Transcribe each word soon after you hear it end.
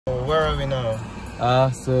Where are we now?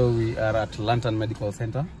 So we are at Lantern Medical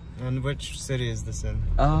Center. And which city is this in?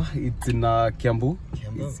 It's in Kiambu.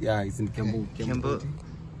 Kiambu? It's in Kiambu.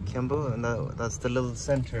 Kiambu, and that's the little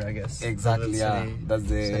center, I guess. Exactly, yeah. That's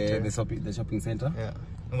the shopping center. Yeah.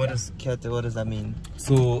 And what does that mean?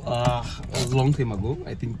 So, it was a long time ago.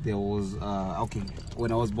 I think there was,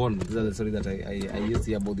 when I was born, this is the story that I used to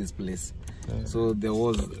hear about this place. Yeah. So there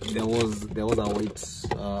was a white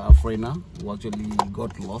foreigner who actually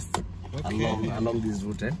got lost along this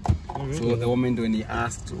route. Oh, really? So the moment when he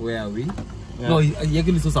asked where are we, no, he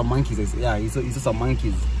actually saw some monkeys. Yeah, he saw some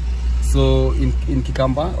monkeys. So in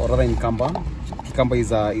Kikamba, or rather in Kamba, Kikamba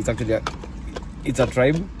is actually a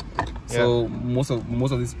tribe. So most of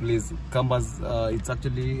this place, Kamba's, it's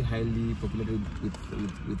actually highly populated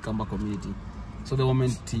with Kamba community. So the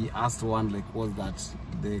moment he asked one, like, was that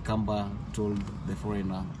the Kamba told the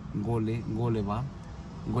foreigner, Ngoleva,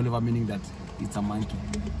 meaning that it's a monkey.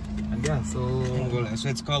 And yeah, so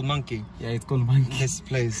it's called Monkey. Yeah, it's called Monkey. This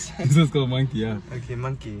place. This is called Monkey, yeah. Okay,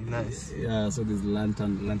 Monkey, nice. Yeah, so this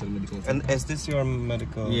Lantern Medical Center. And is this your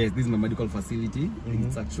medical? Yes, this is my medical facility.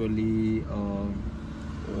 It's actually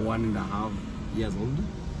 1.5 years old.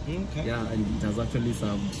 Okay. Yeah, and it has actually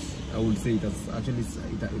served, I would say it has had its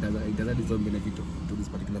own benefit to this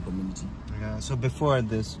particular community. Yeah, so before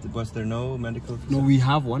this, was there no medical facility? No, we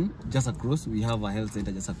have one just across. We have a health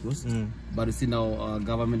center just across. But you see now,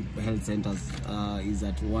 government health centers is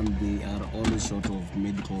at one, they are always short of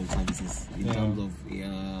medical services in terms of,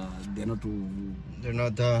 they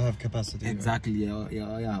don't have capacity. Exactly, or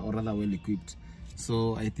rather well equipped.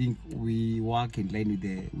 So I think we work in line with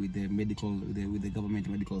the government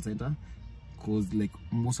medical center, because like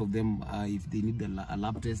most of them, if they need a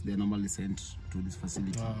lab test, they're normally sent to this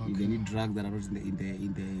facility. If they need drugs that are not in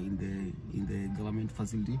the government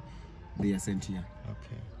facility, they are sent here.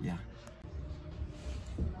 Okay. Yeah.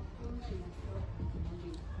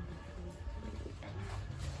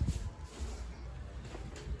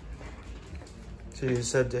 So you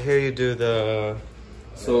said here you do the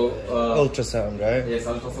ultrasound, right? Yes,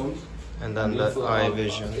 ultrasound. And then the eye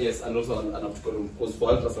vision. Yes, and also an optical room. Because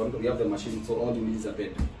for ultrasound, we have the machine, so all you need is a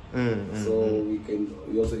bed. So we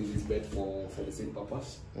also use this bed for the same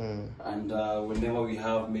purpose. And whenever we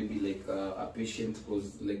have maybe like a patient,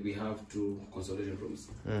 because like we have 2 consultation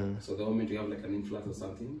rooms. So the moment we have like an influx or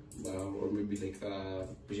something, or maybe like a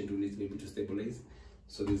patient who needs maybe to stabilize,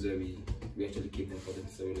 so this is where we actually keep them for them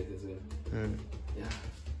to stabilize as well. Yeah.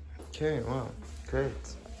 Okay, wow,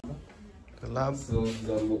 great. The lab. So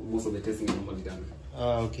most of the testing is normally done.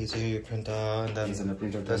 Okay, so here you print out and then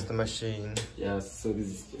that's the machine. Yes, so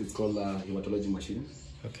it's called a hematology machine.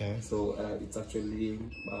 Okay. So it's actually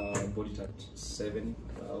bought at 7,000.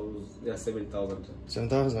 Yeah, 7,000.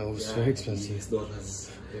 7,000. Oh, so expensive. US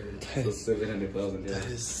dollars. So 700,000. Yeah. That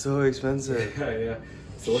is so expensive. Yeah.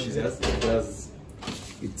 So what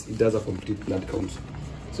it does a complete blood count.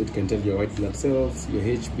 So it can tell your white blood cells, your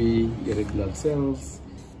HP, your red blood cells,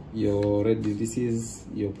 your red diseases,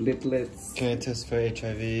 your platelets. Can I test for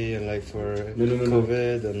HIV and like for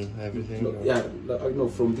COVID and everything? No,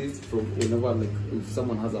 from whenever, like if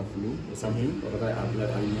someone has a flu or something, or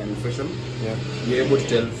an infection, you're able to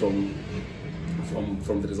tell from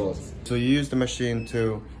the results. So you use the machine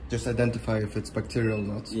to just identify if it's bacterial or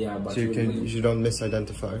not. Yeah, but so you don't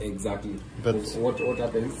misidentify. Exactly. But what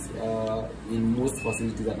happens in most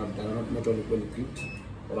facilities that are not only well equipped,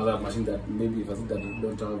 or other machines that maybe facilities that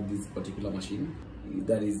don't have this particular machine,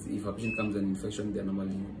 that is, if a patient comes with an infection,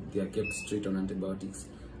 they are kept straight on antibiotics.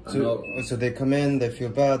 So they come in, they feel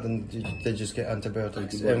bad, and they just get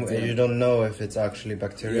antibiotics. And you don't know if it's actually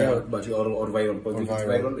bacterial. Yeah, but or viral.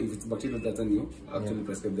 If it's bacterial, that's when you actually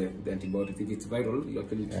prescribe the antibiotics. If it's viral, you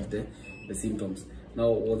actually treat the symptoms. Now,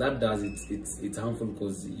 what that does, it's harmful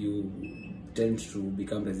because you tend to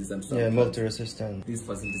become resistant to multi-resistant. These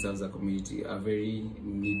facilities as a community are very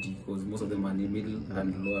needy because most of them are middle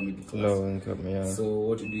and lower middle class. Low income, So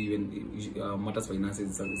what you do, even matters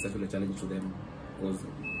finances, is actually a challenge to them because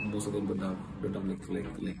most of them don't have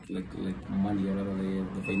like money or rather the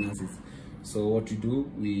finances. So what we do,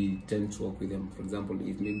 we tend to work with them. For example,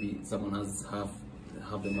 if maybe someone has half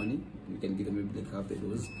the money, we can give them maybe like half the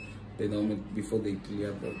dose. Then before they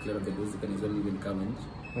clear up the dose, they can as well even come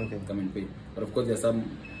and pay. But of course, there are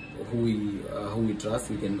some who we trust.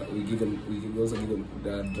 We also give them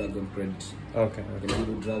the drugs on credit. Okay. We can give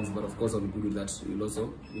them drugs, but of course, when we do that, we'll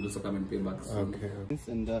also come and pay back. So.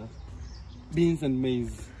 And beans and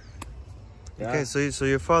maize. Yeah. Okay, so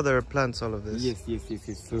your father plants all of this? Yes.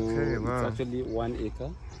 So it's actually 1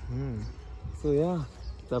 acre. So yeah,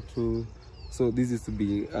 it's up to. So this used to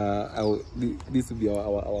be our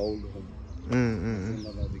old home. And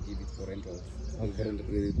now they give it for rental. Okay.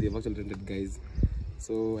 They've actually rented guys.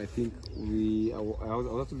 So I think I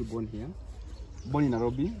was actually born here. Born in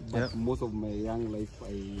Nairobi, but most of my young life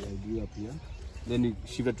I grew up here. Then we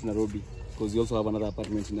shifted to Nairobi because we also have another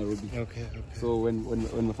apartment in Nairobi. Okay. So when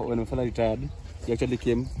my father retired, he actually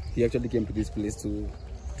came to this place to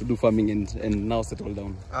do farming and now settle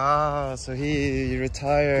down. Ah, so he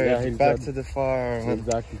retired back to the farm.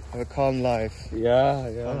 Exactly. Have a calm life. Yeah.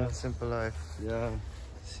 A simple life. Yeah.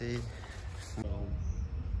 See.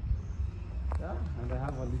 Yeah, and I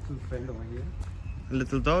have a little friend over here. A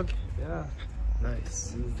little dog? Yeah.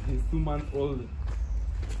 Nice. He's 2 months old.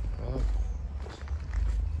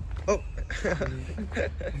 Oh!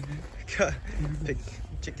 Pig,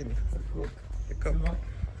 chicken. The cock.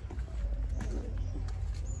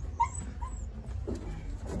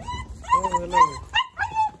 Oh, hello.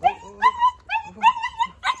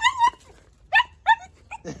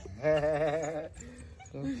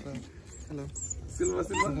 Hello. Silver.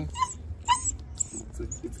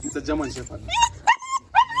 It's a German Shepherd.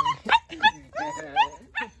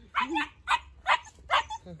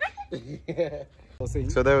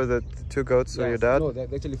 So there were the 2 goats, so your dad? No, there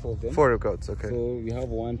are actually 4 of them. 4 goats, okay. So we have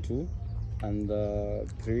 1, 2, and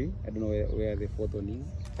 3. I don't know where the 4th one is.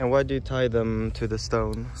 And why do you tie them to the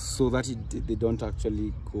stone? So that they don't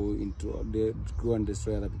actually go and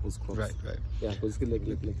destroy other people's crops. Right. Yeah, because like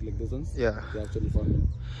those ones. Yeah. They're actually farming.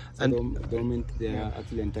 So And the moment they are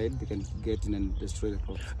actually untied, they can get in and destroy the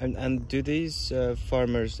crops. And do these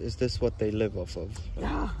farmers, is this what they live off of?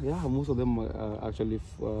 Yeah. Most of them are actually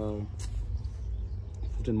foot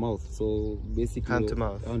and mouth. So basically Hand to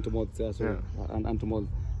mouth. Hand to mouth. Yeah, sorry. And hand to mouth.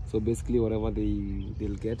 So basically, whatever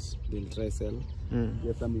they'll get, they'll try sell.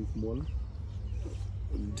 Get something small,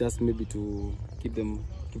 just maybe to keep them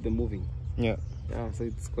moving. Yeah. So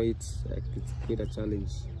it's quite a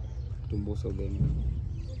challenge to most of them.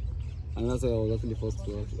 And that's why I was actually forced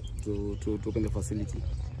to open the facility.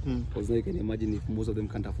 Because now you can imagine if most of them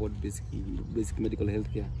can't afford basic medical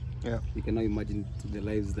health care. Yeah. You can now imagine the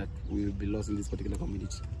lives that will be lost in this particular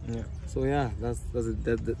community. Yeah. So that's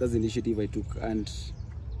the initiative I took. And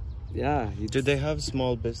yeah. Do they have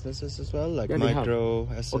small businesses as well, like they micro?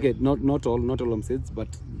 Okay, not all homesteads, but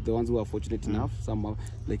the ones who are fortunate enough, some are,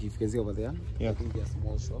 like if you can see over there. Yeah. I think they are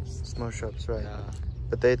small shops. Small shops, right? Yeah.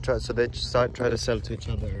 But they try to sell to each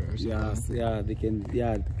other or something. Yeah, they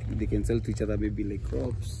can sell to each other, maybe like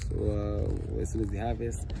crops, or as soon as they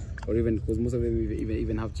harvest, or even because most of them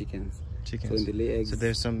even have chickens. So when they lay eggs. So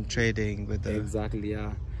there's some trading with the. Exactly,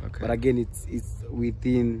 yeah. Okay. But again, it's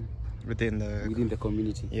within the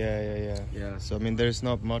community. Yeah. So I mean, there's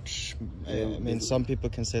not much. I mean, some people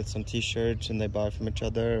can sell some T-shirts and they buy from each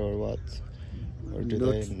other, or what? Or do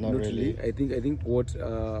they not really? I think what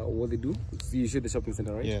they do. See, you share the shopping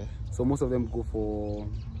center, right? Yeah. So most of them go for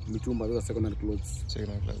mitumba, those are second-hand clothes.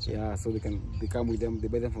 Second-hand clothes. Yeah. So they come with them. They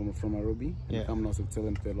buy them from Nairobi and come now to sell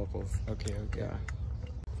them to the locals. Okay. Yeah.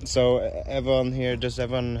 So everyone here, does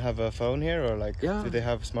everyone have a phone here, or like do they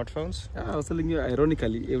have smartphones? Yeah, I was telling you,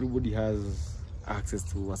 ironically, everybody has access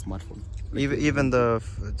to a smartphone. Like even the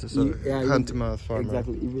hand to mouth farmer.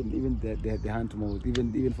 Exactly, even the hand to mouth,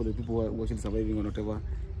 even for the people who are actually surviving on whatever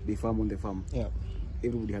they farm on the farm. Yeah.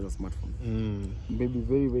 Everybody has a smartphone. Maybe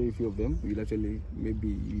very, very few of them will actually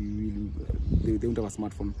they don't have a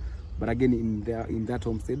smartphone. But again, in that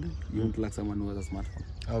homestead, you won't lack someone who has a smartphone.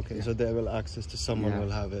 Okay, so they have access to someone who will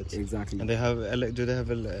have it. Exactly. And they have, do they have,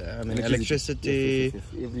 electricity? Yes.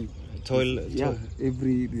 Every toilet?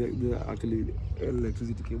 There are actually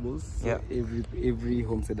electricity cables. So every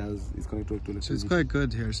homestead is connected to electricity. So it's quite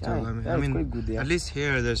good here still. I mean, quite good, at least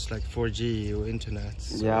here there's like 4G or internet.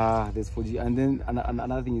 So. Yeah, there's 4G. And then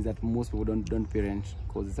another thing is that most people don't pay rent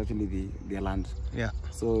because it's actually their land. Yeah.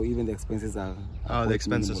 So even the expenses are the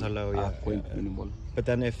expenses are low. Quite minimal. But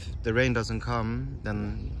then if the rain doesn't come,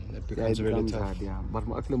 then it becomes really tough. Hard, but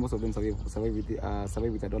actually most of them survive with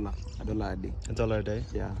 $1 a day. $1 a day?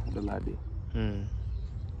 Yeah, $1 a day.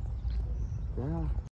 Yeah.